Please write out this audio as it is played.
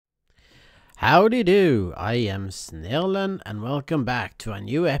Howdy do, I am Snillen and welcome back to a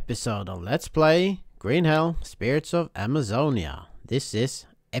new episode of Let's Play Green Hell Spirits of Amazonia. This is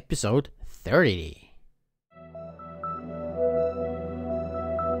episode 30.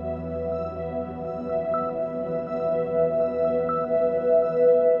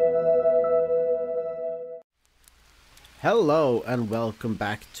 Hello and welcome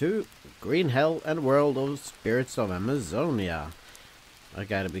back to Green Hell and World of Spirits of Amazonia. I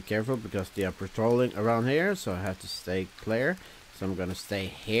gotta be careful because they are patrolling around here, so I have to stay clear. So I'm gonna stay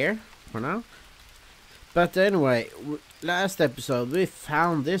here for now. But anyway, last episode we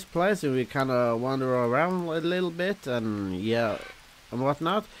found this place and we kinda wander around a little bit and yeah, and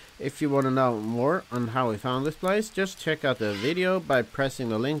whatnot. If you wanna know more on how we found this place, just check out the video by pressing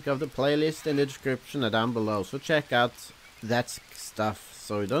the link of the playlist in the description and down below. So check out that stuff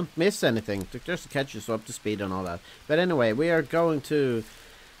so you don't miss anything, just to catch you up to speed on all that. But anyway, we are going to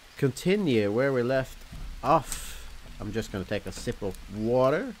continue where we left off. I'm just going to take a sip of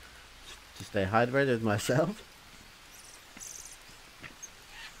water to stay hydrated myself.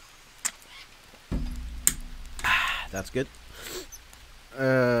 That's good.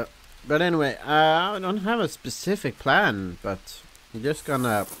 But anyway, I don't have a specific plan, but I'm just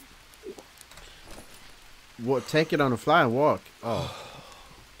gonna take it on the fly and walk. Oh.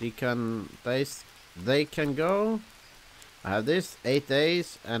 They can go. I have this 8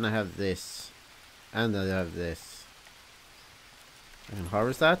 days and I have this and I have this. I can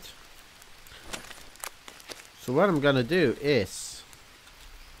harvest that. So what I'm gonna do is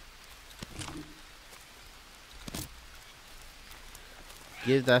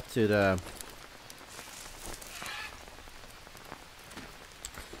give that to the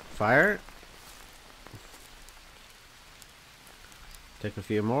fire. Take a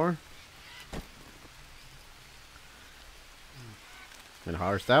few more and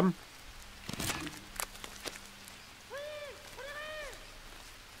harvest them.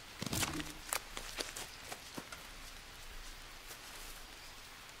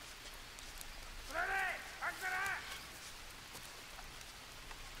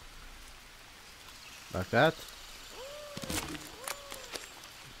 Like that.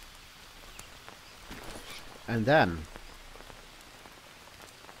 And then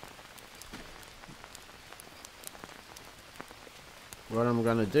what I'm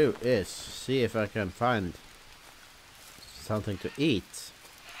gonna do is see if I can find something to eat.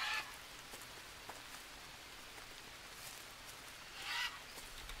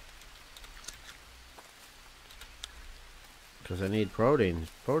 Because I need proteins.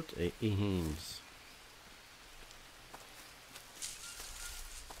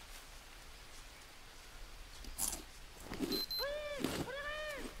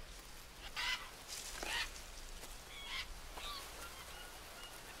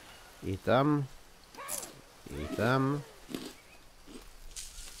 Eat them. Eat them.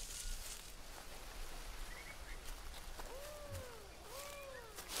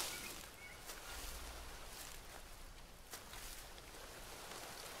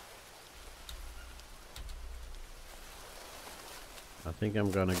 I think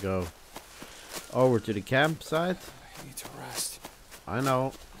I'm gonna go over to the campsite. I need to rest. I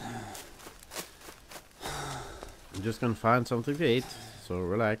know. I'm just gonna find something to eat, so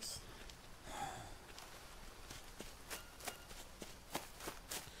relax.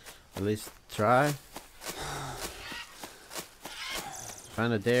 At least try.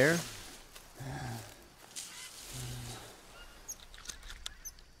 Find a deer.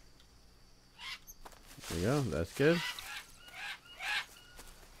 There you go, that's good.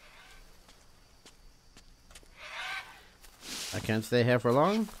 I can't stay here for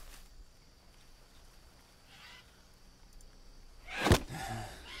long.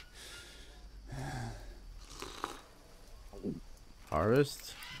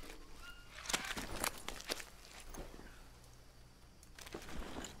 Harvest.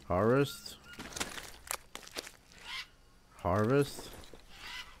 Harvest. Harvest.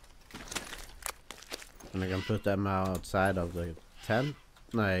 And I can put them outside of the tent.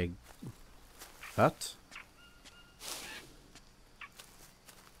 No, hut.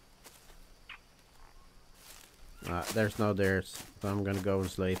 There's no deers, so I'm gonna go to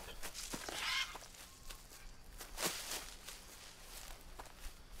sleep.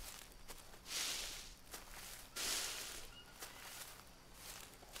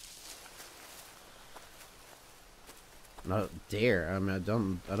 No deer. I mean,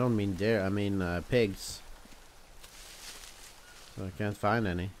 I don't mean deer. I mean pigs. So I can't find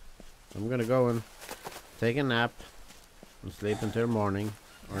any. I'm gonna go and take a nap and sleep until morning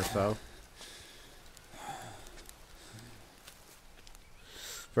or so.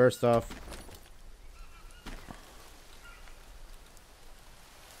 First off,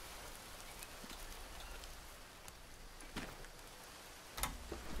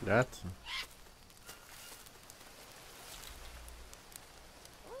 that.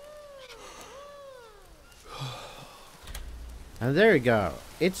 And there you go.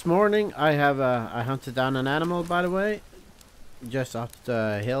 It's morning. I hunted down an animal, by the way, just up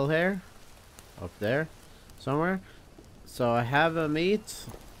the hill here, up there, somewhere. So I have a meat.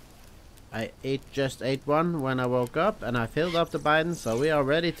 I just ate one when I woke up, and I filled up the Biden, so we are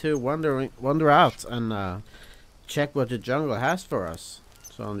ready to wander out and check what the jungle has for us.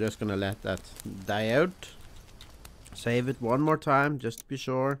 So I'm just gonna let that die out. Save it one more time, just to be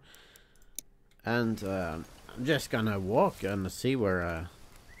sure. And I'm just gonna walk and see where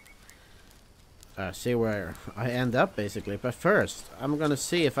I end up, basically. But first, I'm gonna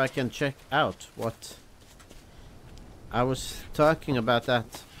see if I can check out what I was talking about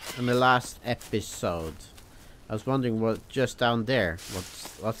that in the last episode. I was wondering what just down there,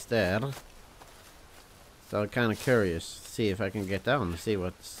 what's there. So I'm kind of curious, see if I can get down and see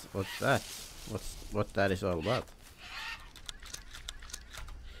what that is all about.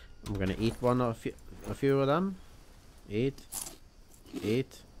 I'm gonna eat a few of them. Eat.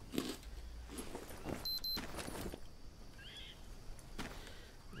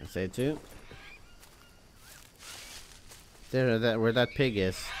 I say two. There, where that pig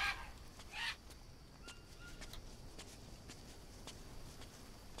is.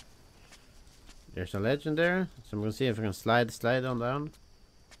 There's a legend there, so I'm gonna see if I can slide on down.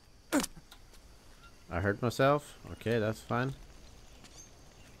 I hurt myself. Okay, that's fine.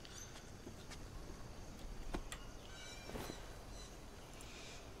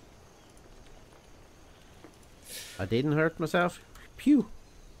 I didn't hurt myself. Pew!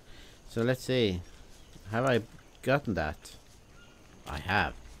 So let's see. Have I gotten that? I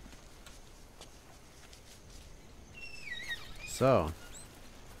have. So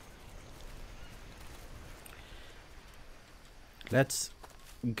let's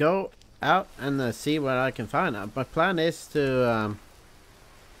go out and see what I can find. My plan is to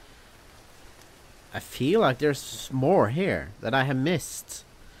I feel like there's more here that I have missed,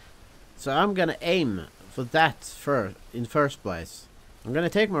 so I'm gonna aim for that in first place. I'm gonna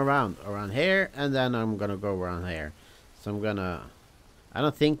take me around here, and then I'm gonna go around here. So I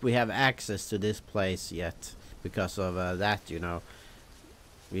don't think we have access to this place yet because of that, you know.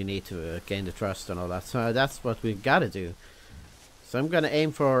 We need to gain the trust and all that. So that's what we gotta do. So I'm gonna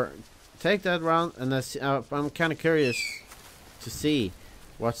aim for take that round, and I'm kind of curious to see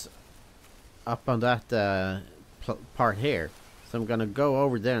what's up on that part here. So I'm gonna go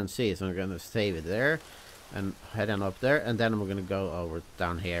over there and see. So I'm gonna save it there and head on up there, and then we're gonna go over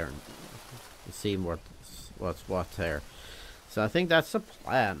down here and see what's what there. So I think that's the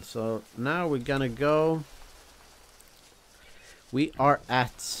plan. So now we're gonna go. We are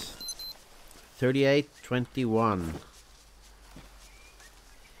at 38:21.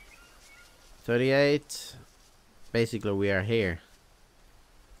 38. Basically, we are here.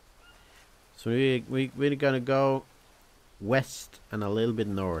 So we're gonna go west and a little bit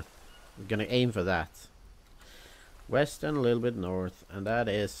north. We're gonna aim for that. West and a little bit north, and that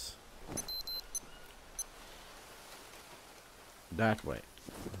is that way.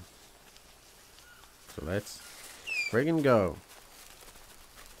 So let's friggin' go.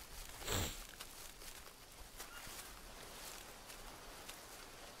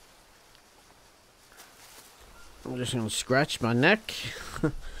 I'm just gonna scratch my neck.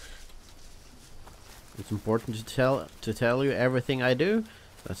 It's important to tell you everything I do.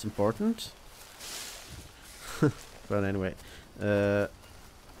 That's important. But anyway, I'm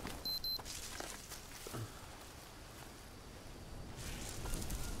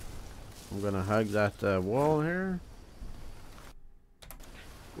gonna hug that wall here.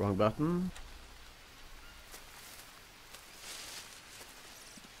 Wrong button.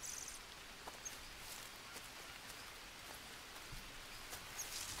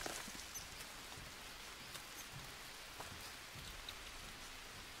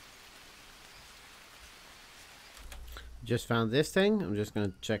 Just found this thing. I'm just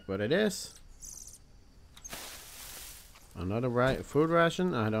gonna check what it is. Another food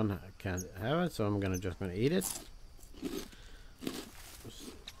ration. I can't have it, so I'm just gonna eat it.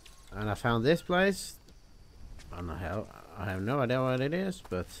 And I found this place. I don't know how. I have no idea what it is,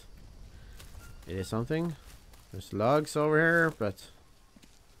 but it is something. There's logs over here, but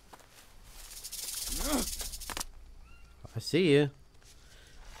I see you.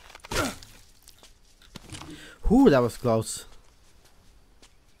 Ooh, that was close.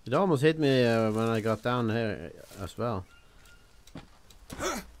 It almost hit me when I got down here as well.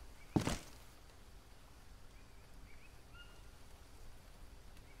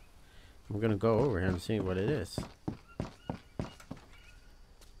 I'm gonna go over here and see what it is.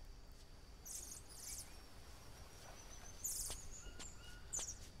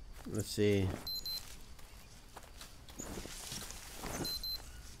 Let's see.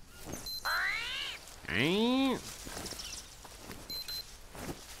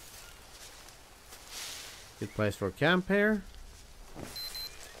 Good place for camp here.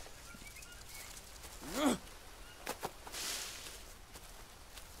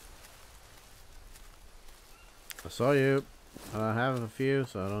 I saw you. I have a few,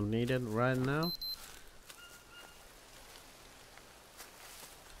 so I don't need it right now.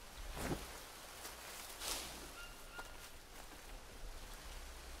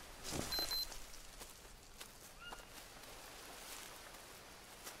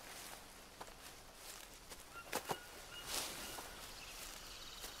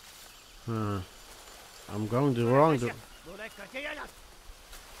 I'm going the wrong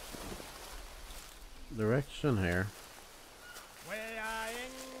direction here.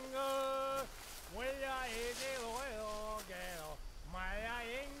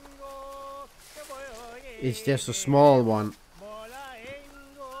 It's just a small one.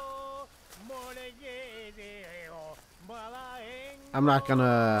 I'm not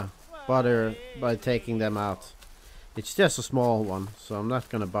gonna bother by taking them out. It's just a small one, so I'm not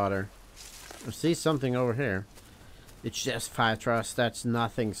gonna bother. I see something over here. It's just 5 trust, that's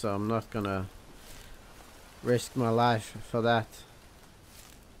nothing, so I'm not gonna risk my life for that.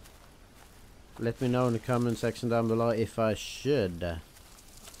 Let me know in the comment section down below if I should.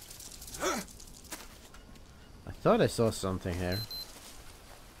 I thought I saw something here.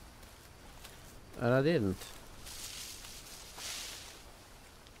 And I didn't.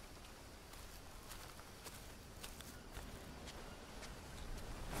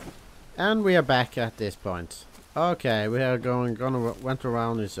 And we are back at this point. Okay, we are went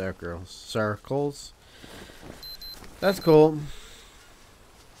around in circles. That's cool.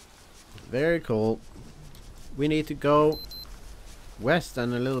 Very cool. We need to go west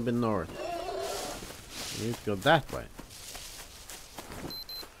and a little bit north. We need to go that way.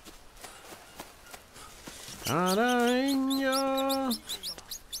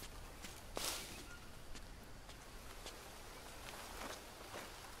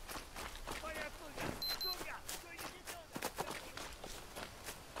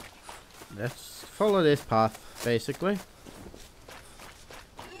 Let's follow this path, basically.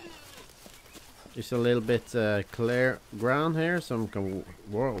 Just a little bit clear ground here, so I can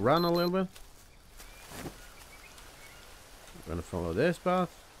run a little bit. I'm gonna follow this path.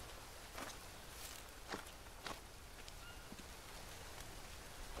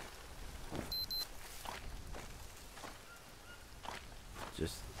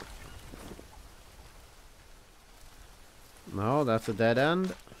 Just... No, that's a dead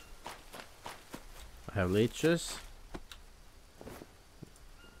end. I have leeches.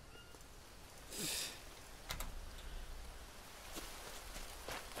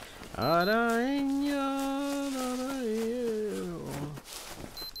 I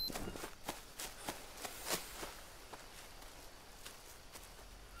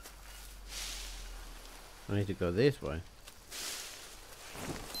need to go this way.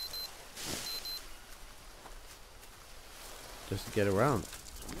 Just to get around.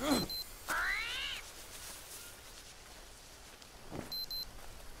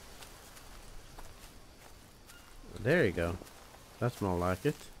 There you go. That's more like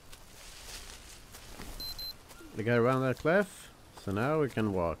it. We got around that cliff, so now we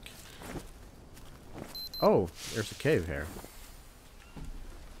can walk. Oh, there's a cave here.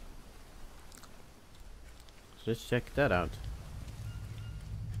 So let's check that out.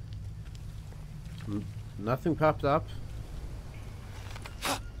 Nothing popped up.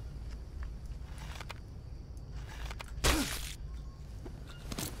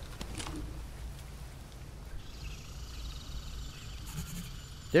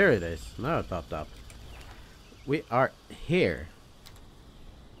 There it is. Now it popped up. We are here.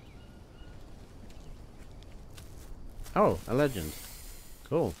 Oh, a legend.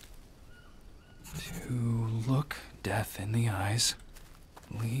 Cool. To look death in the eyes,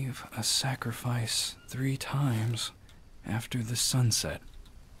 leave a sacrifice 3 times after the sunset.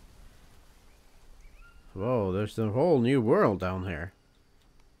 Whoa, there's a whole new world down here.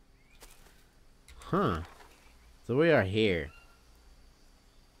 Huh. So we are here.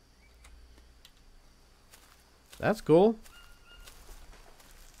 That's cool.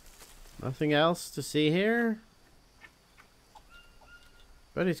 Nothing else to see here.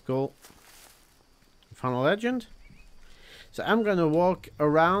 But it's cool. Found a legend. So I'm gonna walk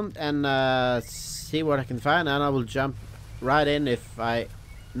around and see what I can find, and I will jump right in if I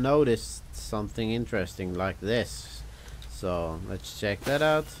notice something interesting like this. So let's check that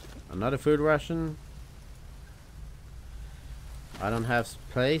out. Another food ration. I don't have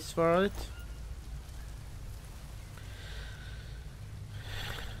place for it.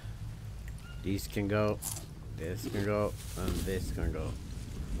 These can go, this can go, and this can go.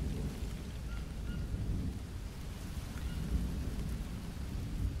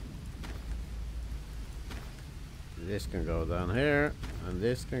 This can go down here, and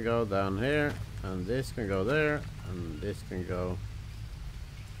this can go down here, and this can go there, and this can go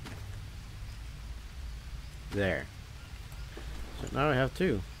there. So now I have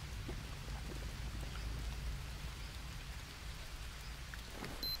 2.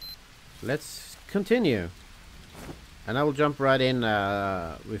 Let's continue. And I will jump right in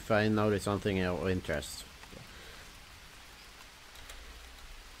if I notice something of interest.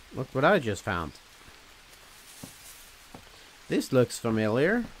 Look what I just found. This looks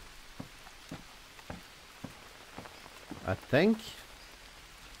familiar. I think.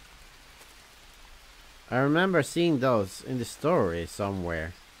 I remember seeing those in the story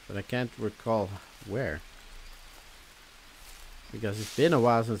somewhere, but I can't recall where. Because it's been a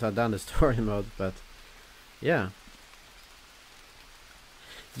while since I've done the story mode, but yeah.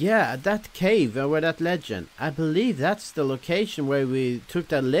 Yeah, that cave where that legend. I believe that's the location where we took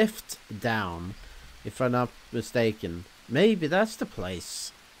that lift down, if I'm not mistaken. Maybe that's the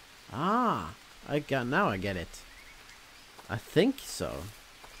place. Ah, now I get it. I think so.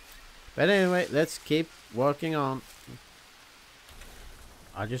 But anyway, let's keep walking on.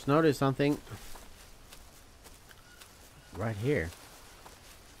 I just noticed something right here.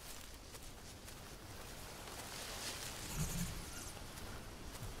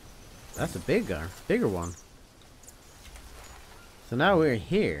 That's a bigger one. So now we're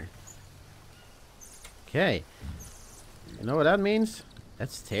here. Okay. You know what that means?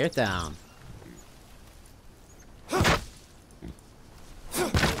 Let's tear it down.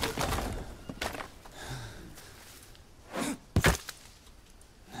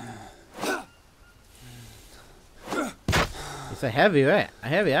 It's a heavy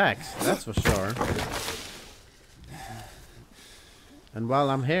axe, that's for sure. And while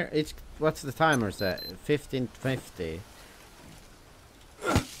I'm here, it's what's the timer set? 15:50.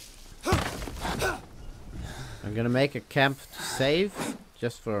 I'm gonna make a camp to save,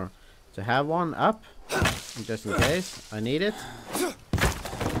 just to have one up, just in case I need it.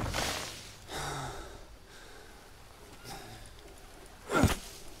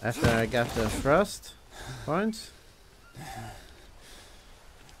 After I got the thrust points.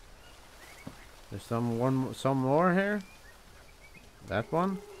 There's some more here. That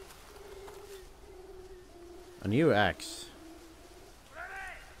one. A new axe.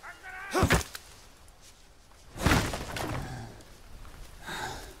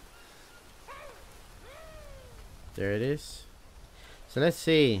 There it is. So let's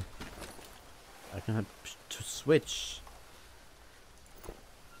see. I can have to switch.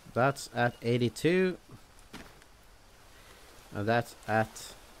 That's at 82. And that's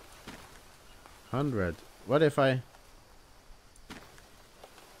at 100. What if I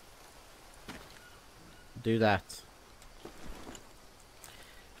do that?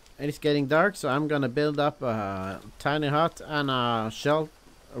 And it's getting dark, so I'm gonna build up a tiny hut and a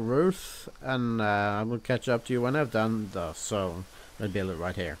roof, and I will catch up to you when I've done the so I'll build it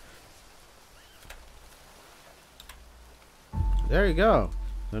right here. There you go.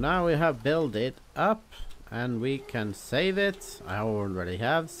 So now we have built it up and we can save it. I already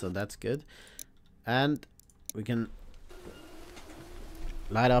have, so that's good. And we can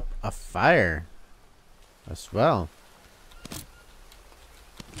light up a fire as well.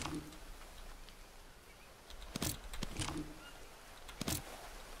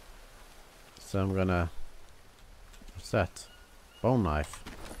 So I'm gonna, what's that? Bone knife.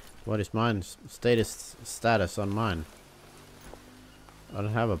 What is mine? Status on mine? I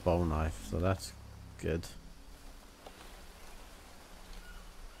don't have a bone knife, so that's good.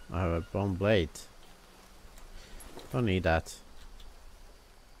 I have a bone blade. Don't need that.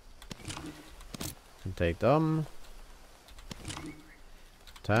 Can take them.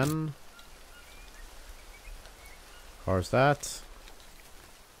 10. Of course that.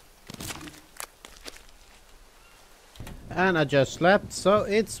 And I just slept, so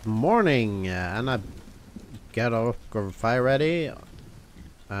it's morning, and I got our fire ready,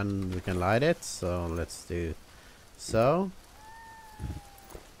 and we can light it. So let's do so.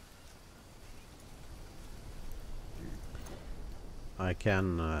 I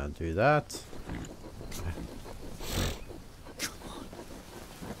can do that.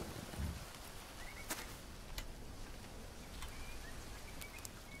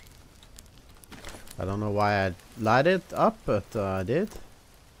 I don't know why I light it up, but I did.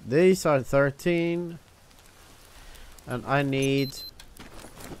 These are 13. And I need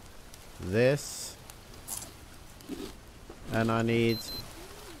this. And I need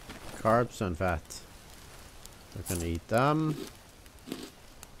carbs and fat. I can eat them.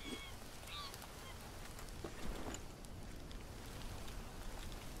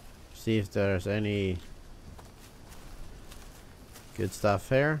 See if there's any good stuff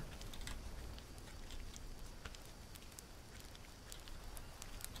here.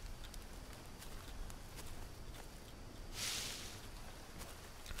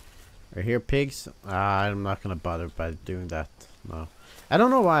 Are here pigs? I'm not gonna bother by doing that. No. I don't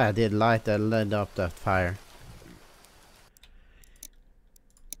know why I did light that lit up that fire.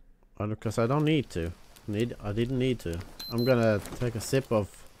 Oh, because I don't need to. I didn't need to. I'm gonna take a sip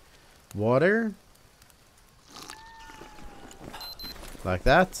of water. Like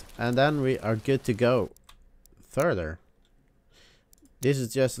that. And then we are good to go further. This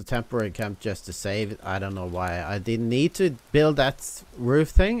is just a temporary camp just to save it. I don't know why. I didn't need to build that roof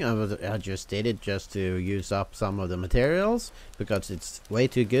thing. I just did it just to use up some of the materials. Because it's way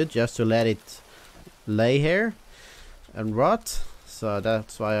too good just to let it lay here and rot. So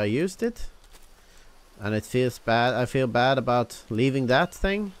that's why I used it. And it feels bad. I feel bad about leaving that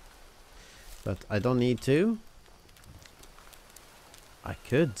thing. But I don't need to. I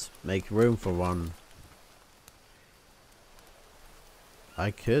could make room for one. I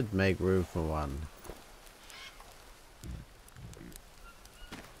could make room for one.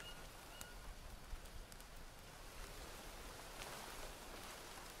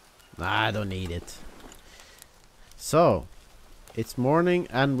 Nah, I don't need it. So, it's morning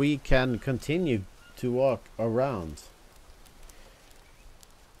and we can continue to walk around.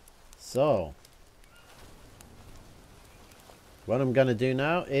 So, what I'm gonna do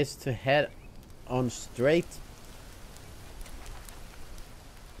now is to head on straight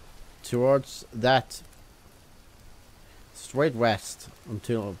towards that, straight west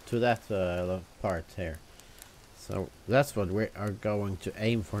until to that part here. So that's what we are going to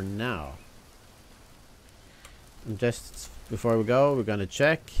aim for now. And just before we go, we're gonna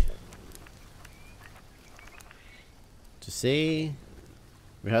check to see.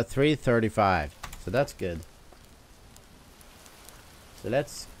 We have 335, so that's good. So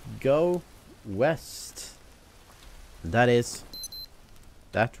let's go west. That is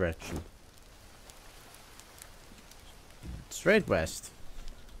that direction. Straight west.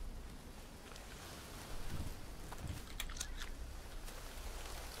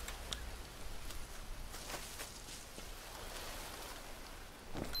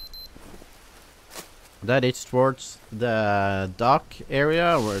 That is towards the dock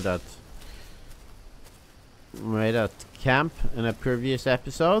area where that made that camp in a previous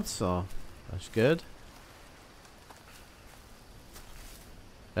episode, so that's good.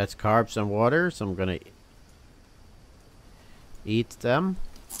 That's carbs and water, so I'm gonna eat them.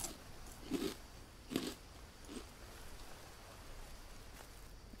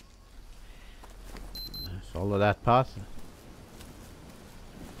 Follow that path.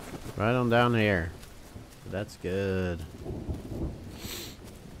 Right on down here. That's good.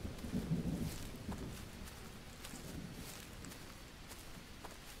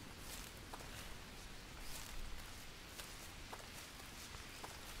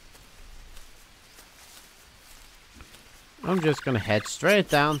 I'm just gonna head straight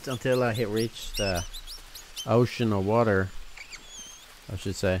down until I reach the ocean or water, I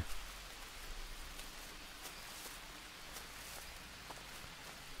should say.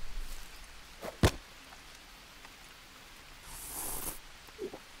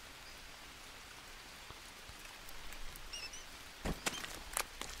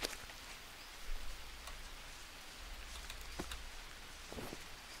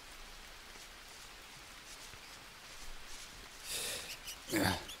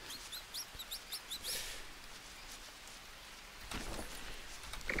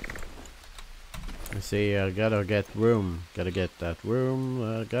 See, I gotta get room. Gotta get that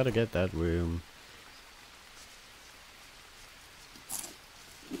room. Gotta get that room.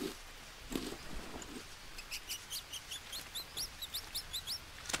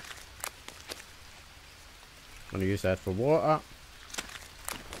 Gonna use that for water.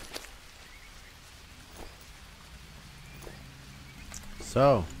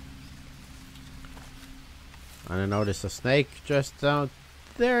 So, and I noticed a snake just down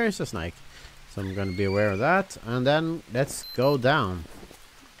there. Is a snake. So I'm going to be aware of that. And then let's go down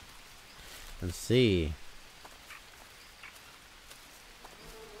and see.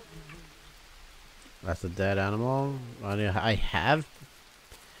 That's a dead animal. I have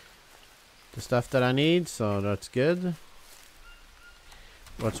the stuff that I need, so that's good.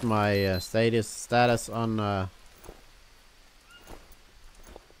 What's my status on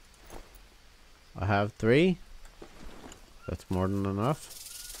I have 3. That's more than enough.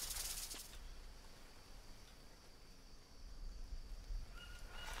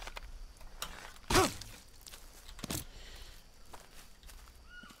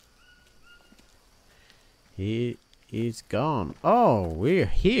 He's gone. Oh, we're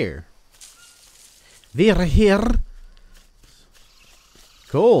here. We're here.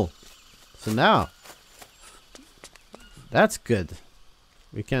 Cool. So now, that's good.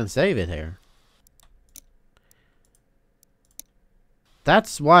 We can save it here.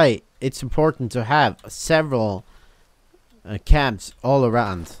 That's why it's important to have several camps all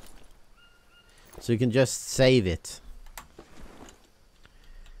around. So you can just save it.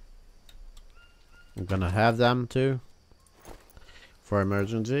 I'm gonna have them too. For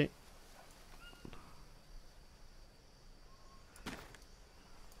emergency.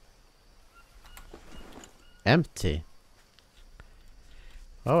 Empty.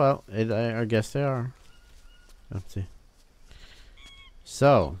 Oh well, I guess they are empty.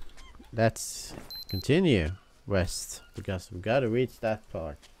 So, let's continue west, because we've got to reach that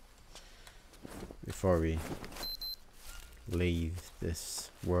part before we leave this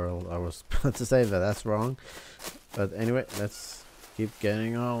world. I was about to say that that's wrong, but anyway, let's keep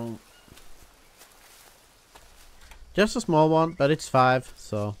getting on. Just a small one, but it's 5,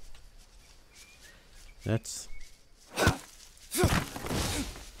 so let's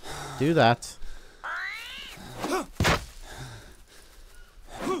do that.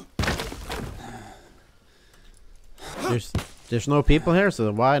 There's no people here,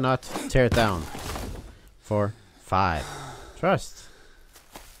 so why not tear it down? 4, 5. Trust.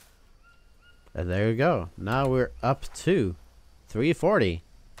 And there you go. Now we're up to 340.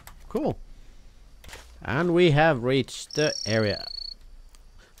 Cool. And we have reached the area.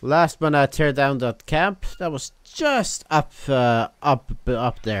 Last when I tear down that camp, that was just up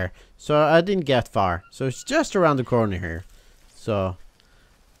there. So I didn't get far. So it's just around the corner here. So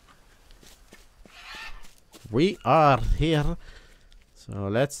we are here. So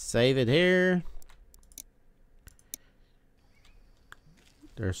let's save it here.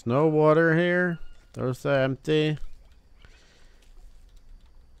 There's no water here. Those are empty.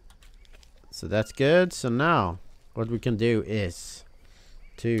 So that's good. So now what we can do is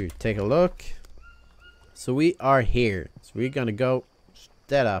to take a look. So we are here. So we're gonna go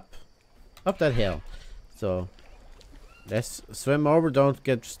that up that hill. So let's swim over. Don't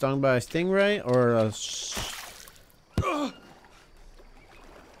get stung by a stingray or a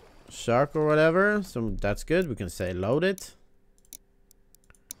shark or whatever. So that's good. We can say load it.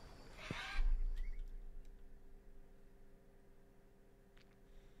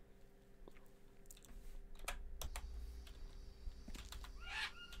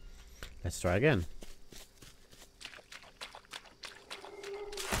 Let's try again.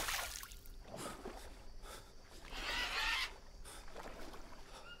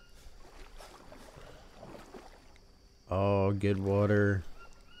 Oh, good water.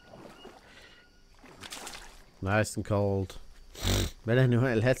 Nice and cold. But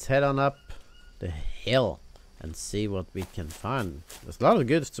anyway, let's head on up the hill and see what we can find. There's a lot of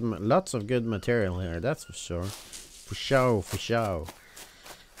good, lots of good material here. That's for sure. For sure, for sure.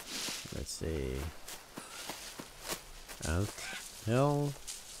 Let's see. Out hill,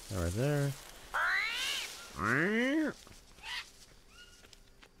 right there.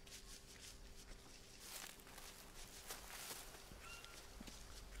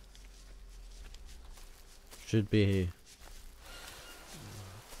 Should be.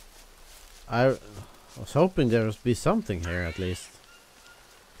 I was hoping there would be something here at least.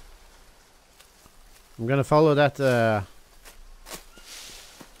 I'm gonna follow that.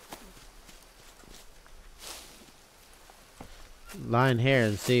 Line here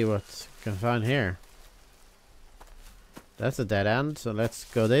and see what we can find here. That's a dead end, so let's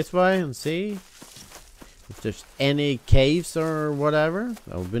go this way and see if there's any caves or whatever.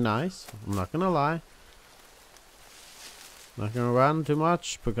 That would be nice. I'm not gonna lie. Not gonna run too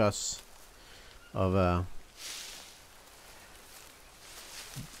much because of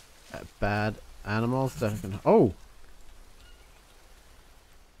bad animals that can. Oh,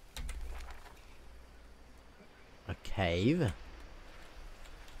 a cave.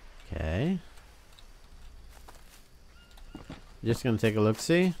 Okay. Just gonna take a look,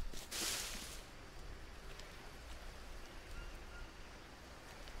 see.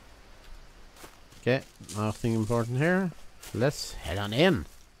 Okay, nothing important here. Let's head on in.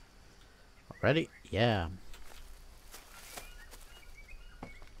 Ready? Yeah.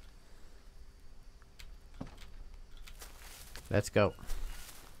 Let's go.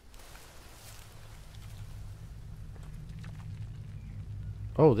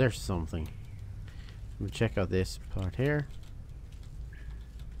 Oh, there's something. Let me check out this part here.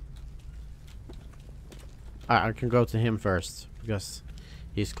 I can go to him first because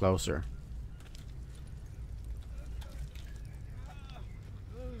he's closer.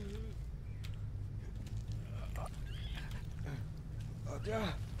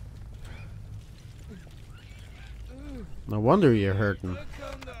 No wonder you're hurting.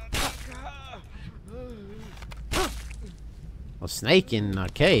 A snake in a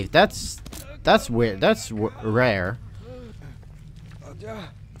cave. That's weird. That's rare.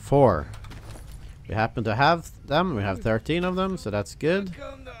 4. We happen to have them. We have 13 of them, so that's good.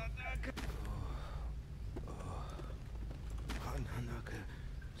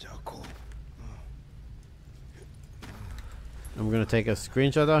 I'm gonna take a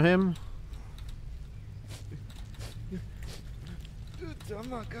screenshot of him.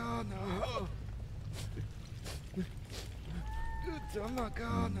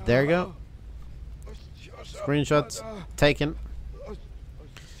 There you go. Screenshot taken.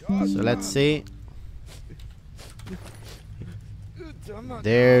 So let's see.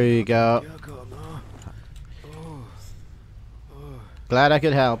 There you go. Glad I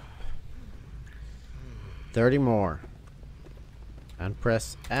could help. 30 more. And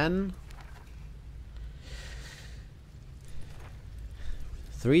press N.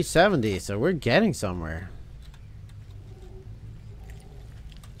 370, so we're getting somewhere.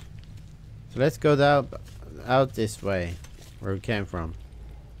 So let's go down out this way where we came from.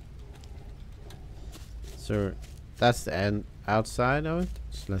 So that's the end outside of it.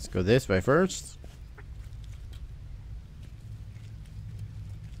 So let's go this way first.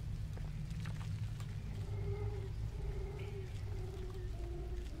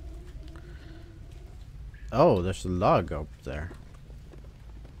 Oh, there's a log up there.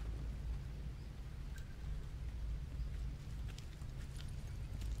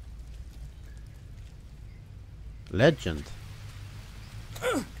 Legend.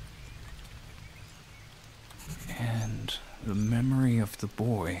 And the memory of the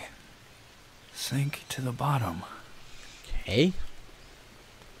boy sank to the bottom. Okay.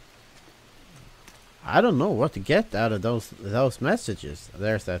 I don't know what to get out of those messages.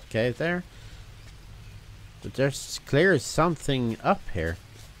 There's that cave there. But there's clearly something up here.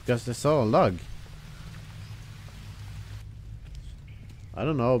 Because there's all a log. I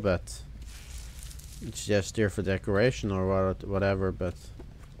don't know, but it's just there for decoration or whatever, but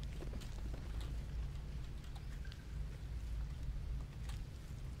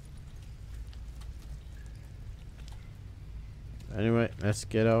anyway, let's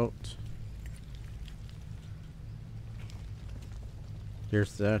get out.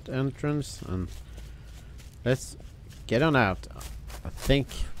 Here's that entrance, and let's get on out. I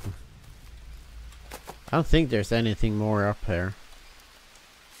don't think there's anything more up here.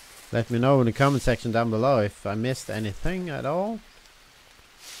 Let me know in the comment section down below if I missed anything at all.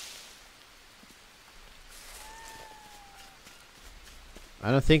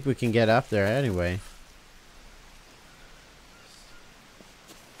 I don't think we can get up there anyway.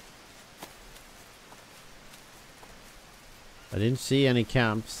 I didn't see any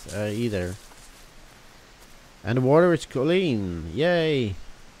camps either. And the water is clean. Yay!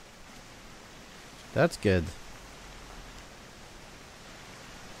 That's good.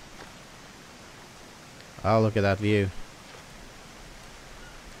 Oh, look at that view.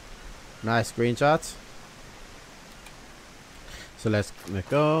 Nice screenshots. So let's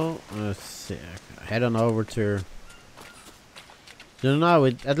go. Let's see. Head on over to. So now,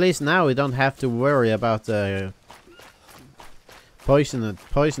 at least now we don't have to worry about the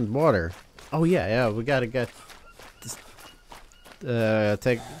poisoned water. Oh yeah, we gotta get.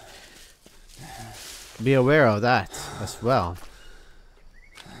 Be aware of that as well.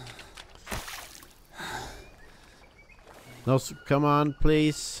 No, come on,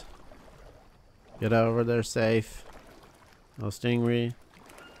 please. Get over there safe. No stingray.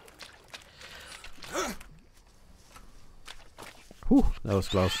 Whew, that was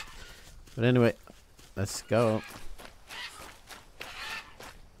close. But anyway, let's go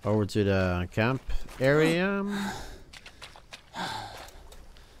over to the camp area.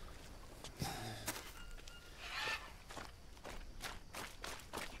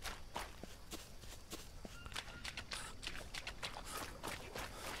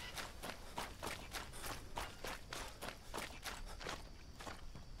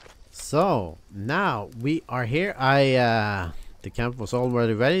 So now we are here. The camp was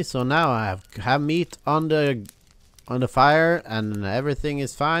already ready, so now I have meat on the fire and everything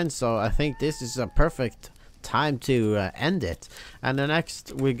is fine. So I think this is a perfect time to end it. And the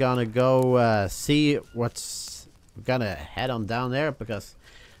next we're gonna go see what's. We're gonna head on down there because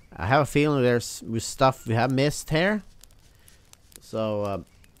I have a feeling there's stuff we have missed here. So,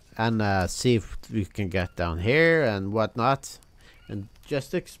 and see if we can get down here and whatnot. And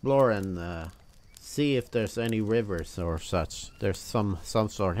just explore and see if there's any rivers or such. There's some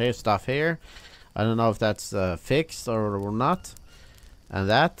sort here, stuff here. I don't know if that's fixed or not. And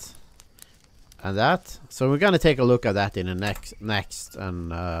that. And that. So we're gonna take a look at that in the next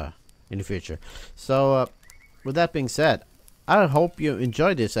and in the future. So with that being said, I hope you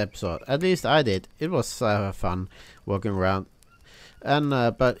enjoyed this episode. At least I did. It was fun walking around. And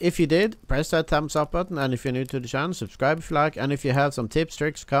but if you did, press that thumbs up button, and if you're new to the channel, subscribe if you like, and if you have some tips,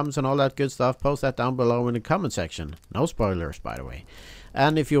 tricks, comments and all that good stuff, post that down below in the comment section. No spoilers, by the way.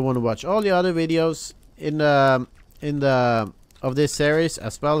 And if you want to watch all the other videos in the of this series,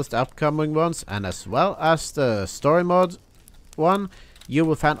 as well as the upcoming ones, and as well as the story mode one, you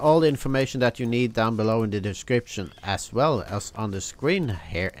will find all the information that you need down below in the description, as well as on the screen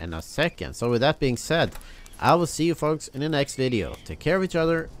here in a second. So with that being said, I will see you folks in the next video. Take care of each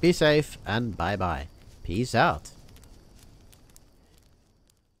other, be safe, and bye bye. Peace out.